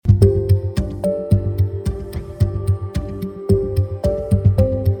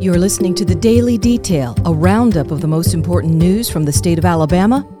You're listening to The Daily Detail, a roundup of the most important news from the state of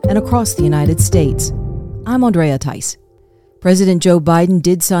Alabama and across the United States. I'm Andrea Tice. President Joe Biden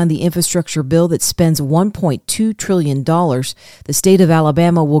did sign the infrastructure bill that spends $1.2 trillion. The state of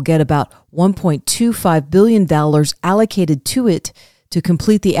Alabama will get about $1.25 billion allocated to it to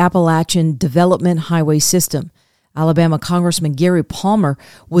complete the Appalachian Development Highway System. Alabama Congressman Gary Palmer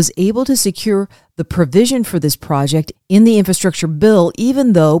was able to secure the provision for this project in the infrastructure bill,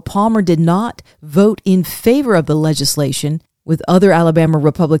 even though Palmer did not vote in favor of the legislation, with other Alabama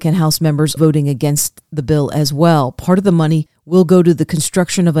Republican House members voting against the bill as well. Part of the money will go to the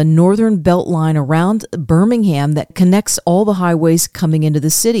construction of a northern belt line around Birmingham that connects all the highways coming into the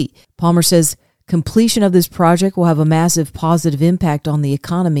city. Palmer says completion of this project will have a massive positive impact on the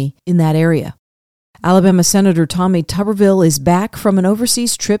economy in that area. Alabama Senator Tuberville is back from an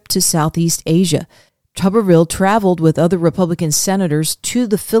overseas trip to Southeast Asia. Tuberville traveled with other Republican senators to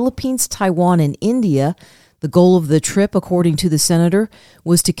the Philippines, Taiwan, and India. The goal of the trip, according to the senator,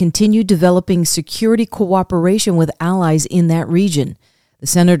 was to continue developing security cooperation with allies in that region. The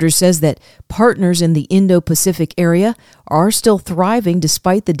senator says that partners in the Indo-Pacific area are still thriving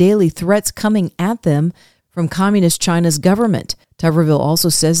despite the daily threats coming at them from Communist China's government. Tuberville also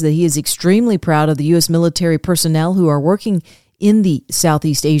says that he is extremely proud of the U.S. military personnel who are working in the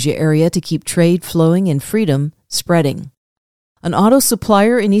Southeast Asia area to keep trade flowing and freedom spreading. An auto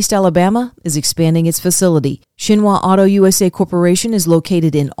supplier in East Alabama is expanding its facility. Shinhua Auto USA Corporation is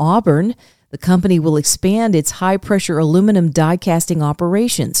located in Auburn. The company will expand its high-pressure aluminum die casting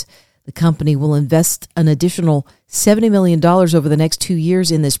operations. The company will invest an additional $70 million over the next 2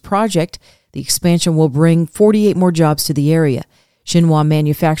 years in this project. The expansion will bring 48 more jobs to the area. Shinhua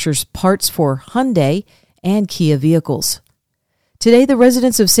manufactures parts for Hyundai and Kia vehicles. Today, the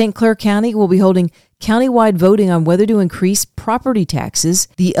residents of St. Clair County will be holding countywide voting on whether to increase property taxes.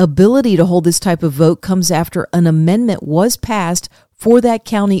 The ability to hold this type of vote comes after an amendment was passed for that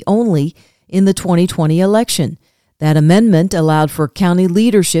county only in the 2020 election. That amendment allowed for county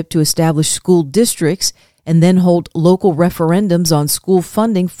leadership to establish school districts and then hold local referendums on school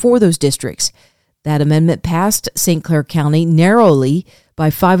funding for those districts. That amendment passed St. Clair County narrowly by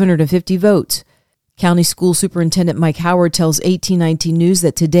 550 votes. County School Superintendent Mike Howard tells 1819 News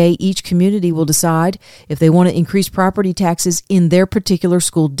that today each community will decide if they want to increase property taxes in their particular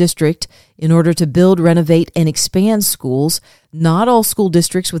school district in order to build, renovate, and expand schools. Not all school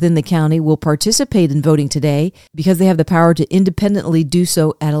districts within the county will participate in voting today because they have the power to independently do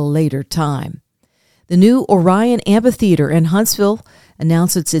so at a later time. The new Orion Amphitheater in Huntsville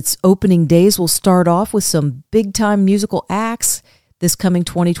announces its opening days will start off with some big-time musical acts this coming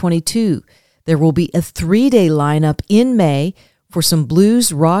 2022. There will be a 3-day lineup in May for some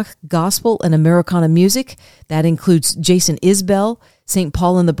blues, rock, gospel, and Americana music. That includes Jason Isbell, St.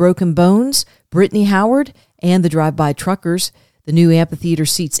 Paul and the Broken Bones, Brittany Howard, and the Drive-By Truckers. The new amphitheater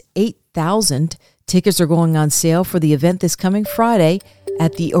seats 8,000. Tickets are going on sale for the event this coming Friday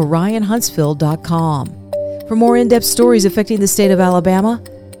at theorionhuntsville.com. For more in-depth stories affecting the state of Alabama,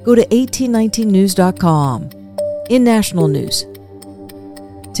 go to 1819news.com. In national news,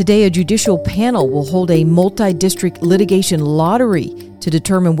 today a judicial panel will hold a multi-district litigation lottery to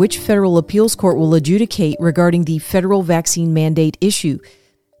determine which federal appeals court will adjudicate regarding the federal vaccine mandate issue.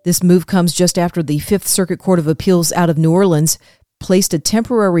 This move comes just after the Fifth Circuit Court of Appeals out of New Orleans placed a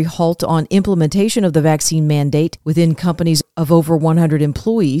temporary halt on implementation of the vaccine mandate within companies of over 100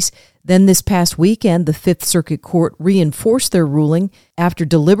 employees. Then this past weekend, the Fifth Circuit Court reinforced their ruling after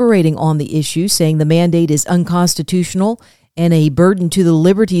deliberating on the issue, saying the mandate is unconstitutional and a burden to the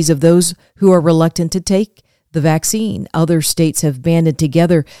liberties of those who are reluctant to take the vaccine. Other states have banded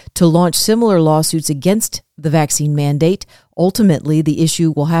together to launch similar lawsuits against the vaccine mandate. Ultimately, the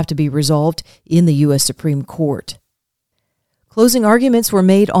issue will have to be resolved in the U.S. Supreme Court. Closing arguments were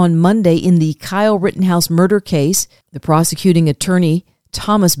made on Monday in the Kyle Rittenhouse murder case. The prosecuting attorney,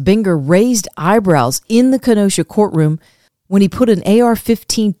 Thomas Binger, raised eyebrows in the Kenosha courtroom when he put an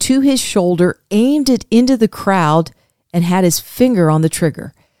AR-15 to his shoulder, aimed it into the crowd, and had his finger on the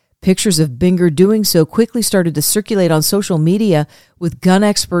trigger. Pictures of Binger doing so quickly started to circulate on social media, with gun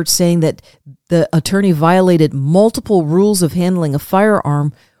experts saying that the attorney violated multiple rules of handling a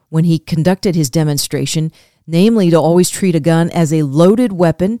firearm when he conducted his demonstration, namely to always treat a gun as a loaded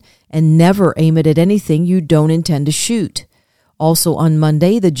weapon and never aim it at anything you don't intend to shoot. Also on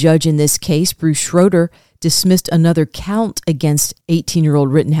Monday, the judge in this case, Bruce Schroeder, dismissed another count against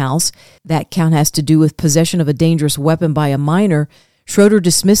 18-year-old Rittenhouse. That count has to do with possession of a dangerous weapon by a minor. Schroeder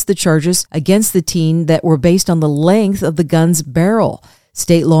dismissed the charges against the teen that were based on the length of the gun's barrel.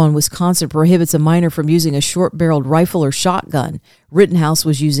 State law in Wisconsin prohibits a minor from using a short-barreled rifle or shotgun. Rittenhouse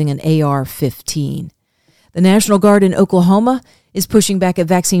was using an AR-15. The National Guard in Oklahoma is pushing back at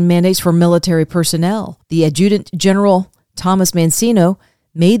vaccine mandates for military personnel. The Adjutant General Thomas Mancino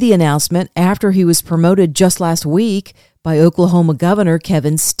made the announcement after he was promoted just last week by Oklahoma Governor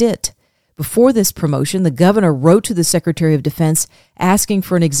Kevin Stitt. Before this promotion, the governor wrote to the Secretary of Defense asking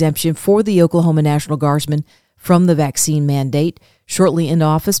for an exemption for the Oklahoma National Guardsmen from the vaccine mandate. Shortly into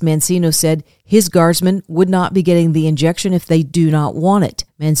office, Mancino said his guardsmen would not be getting the injection if they do not want it.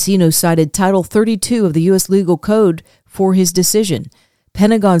 Mancino cited Title 32 of the U.S. Legal Code for his decision.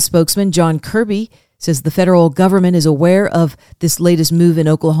 Pentagon spokesman John Kirby says the federal government is aware of this latest move in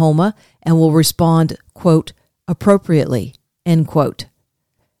Oklahoma and will respond, quote, appropriately, end quote.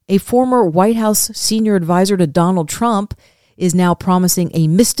 A former White House senior advisor to Donald Trump is now promising a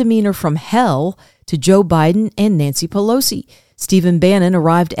misdemeanor from hell to Joe Biden and Nancy Pelosi. Stephen Bannon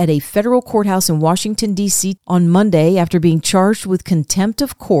arrived at a federal courthouse in Washington, D.C. on Monday after being charged with contempt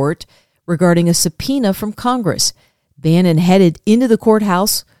of court regarding a subpoena from Congress. Bannon headed into the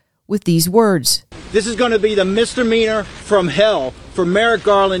courthouse with these words. This is going to be the misdemeanor from hell for Merrick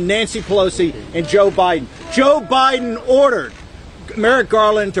Garland, Nancy Pelosi, and Joe Biden. Joe Biden ordered Merrick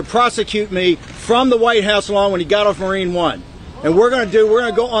Garland to prosecute me from the White House lawn when he got off Marine One. And we're going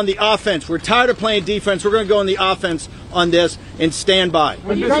to go on the offense. We're tired of playing defense. We're going to go on the offense on this and stand by.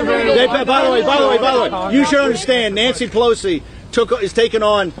 By the way, you should understand Nancy Pelosi is taking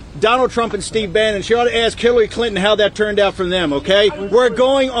on Donald Trump and Steve Bannon. She ought to ask Hillary Clinton how that turned out from them, okay? We're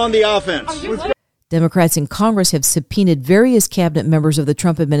going on the offense. Democrats in Congress have subpoenaed various cabinet members of the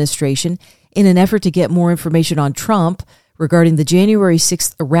Trump administration in an effort to get more information on Trump regarding the January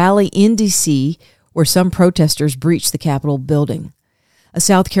 6th rally in D.C., where some protesters breached the Capitol building. A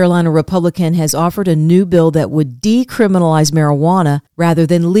South Carolina Republican has offered a new bill that would decriminalize marijuana rather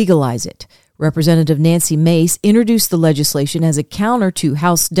than legalize it. Representative Nancy Mace introduced the legislation as a counter to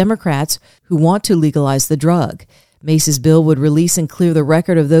House Democrats who want to legalize the drug. Mace's bill would release and clear the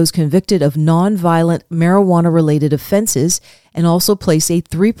record of those convicted of nonviolent marijuana-related offenses and also place a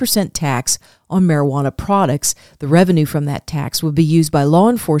 3% tax on marijuana products. The revenue from that tax would be used by law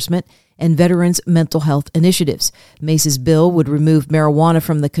enforcement and veterans' mental health initiatives. Mace's bill would remove marijuana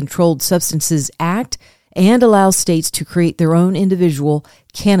from the Controlled Substances Act and allow states to create their own individual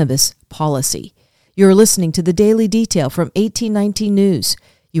cannabis policy. You're listening to the Daily Detail from 1819 News.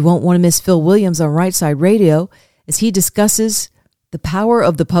 You won't want to miss Phil Williams on Right Side Radio as he discusses the power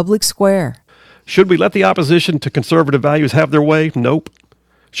of the public square. Should we let the opposition to conservative values have their way? Nope.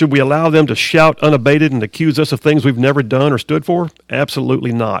 Should we allow them to shout unabated and accuse us of things we've never done or stood for?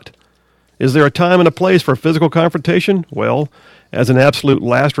 Absolutely not. Is there a time and a place for physical confrontation? Well, as an absolute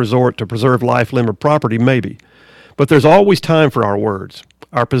last resort to preserve life, limb, or property, maybe. But there's always time for our words,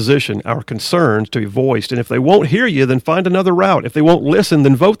 our position, our concerns to be voiced. And if they won't hear you, then find another route. If they won't listen,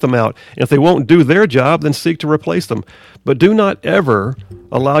 then vote them out. And if they won't do their job, then seek to replace them. But do not ever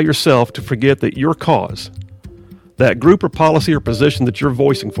allow yourself to forget that your cause, that group or policy or position that you're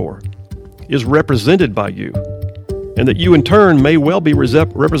voicing for, is represented by you. And that you in turn may well be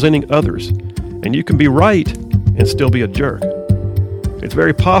representing others. And you can be right and still be a jerk. It's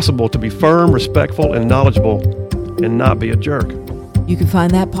very possible to be firm, respectful, and knowledgeable and not be a jerk. You can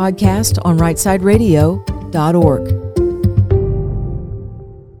find that podcast on rightsideradio.org.